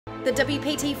The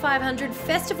WPT 500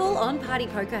 Festival on Party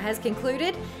Poker has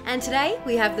concluded, and today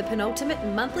we have the penultimate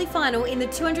monthly final in the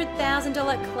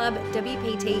 $200,000 Club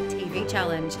WPT TV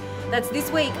Challenge. That's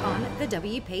this week on the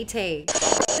WPT.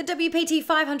 The WPT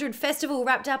 500 Festival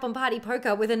wrapped up on Party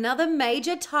Poker with another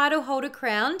major title holder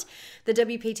crowned. The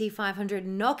WPT 500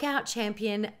 knockout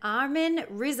champion Armin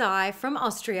Rizai from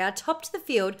Austria topped the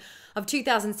field of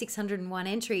 2,601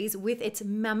 entries with its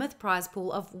mammoth prize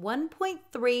pool of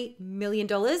 $1.3 million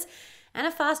and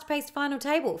a fast-paced final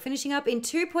table, finishing up in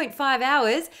 2.5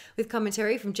 hours with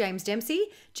commentary from James Dempsey,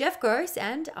 Jeff Gross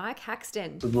and Ike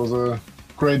Haxton. It was a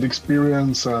great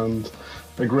experience and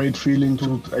a great feeling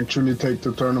to actually take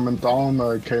the tournament down.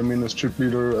 I came in as chip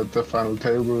leader at the final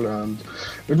table and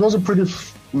it was a pretty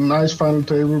nice final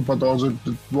table, but also it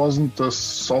wasn't the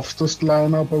softest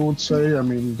lineup, I would say. I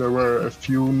mean, there were a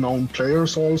few known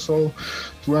players also.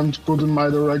 It went good in my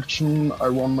direction. I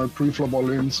won my pre-flop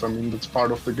all-ins. I mean, that's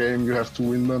part of the game. You have to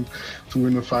win them to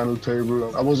win a final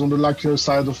table. I was on the luckier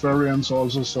side of variance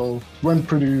also, so it went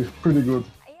pretty good.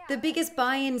 The biggest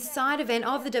buy-in side event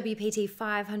of the WPT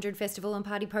 500 Festival on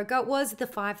Party Poker was the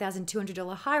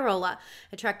 $5,200 High Roller,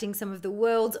 attracting some of the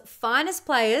world's finest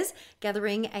players,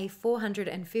 gathering a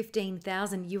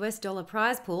 $415,000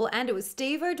 prize pool, and it was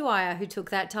Steve O'Dwyer who took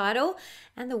that title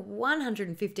and the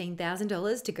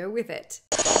 $115,000 to go with it.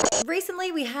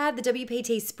 Recently, we had the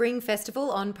WPT Spring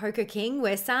Festival on Poker King,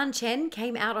 where San Chen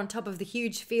came out on top of the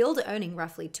huge field, earning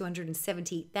roughly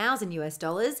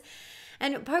 $270,000.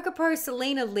 And poker pro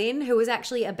Selena Lin, who was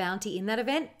actually a bounty in that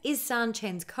event, is San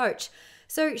Chen's coach.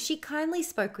 So she kindly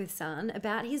spoke with San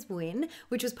about his win,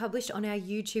 which was published on our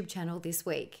YouTube channel this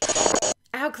week.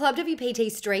 Our Club WPT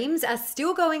streams are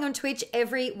still going on Twitch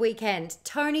every weekend.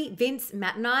 Tony, Vince,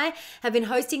 Matt and I have been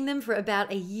hosting them for about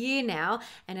a year now,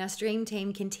 and our stream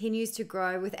team continues to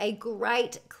grow with a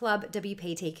great Club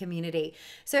WPT community.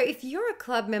 So if you're a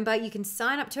club member, you can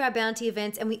sign up to our bounty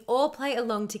events and we all play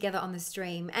along together on the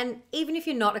stream. And even if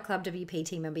you're not a Club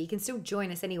WPT member, you can still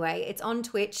join us anyway. It's on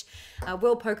Twitch,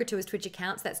 World Poker Tour's Twitch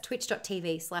accounts. That's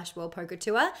twitch.tv/World Poker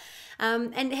Tour.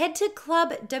 And head to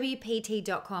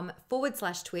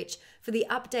clubwpt.com/Twitch for the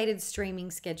updated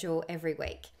streaming schedule every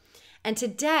week. And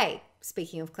today,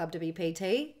 speaking of Club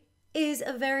WPT, is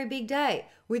a very big day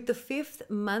with the 5th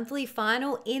monthly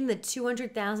final in the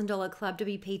 $200,000 Club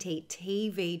WPT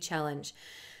TV Challenge.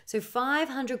 So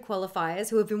 500 qualifiers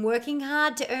who have been working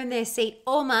hard to earn their seat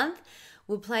all month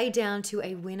will play down to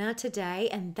a winner today,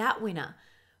 and that winner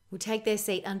will take their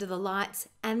seat under the lights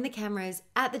and the cameras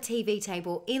at the TV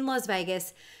table in Las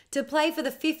Vegas to play for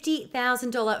the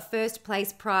 $50,000 first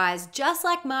place prize, just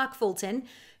like Mark Fulton,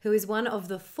 who is one of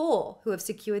the 4 who have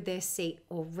secured their seat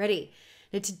already.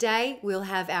 Now today we'll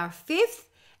have our 5th,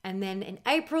 and then in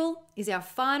April is our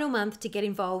final month to get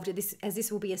involved, as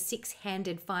this will be a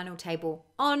 6-handed final table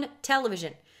on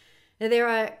television. Now there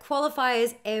are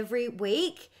qualifiers every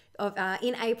week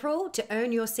in April to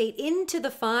earn your seat into the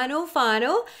final,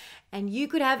 and you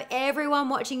could have everyone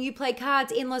watching you play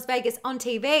cards in Las Vegas on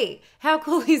TV. How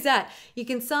cool is that? You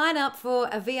can sign up for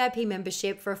a VIP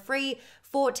membership for a free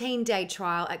 14-day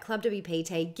trial at Club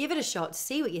WPT. Give it a shot,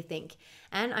 see what you think.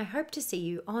 And I hope to see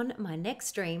you on my next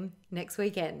stream next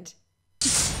weekend.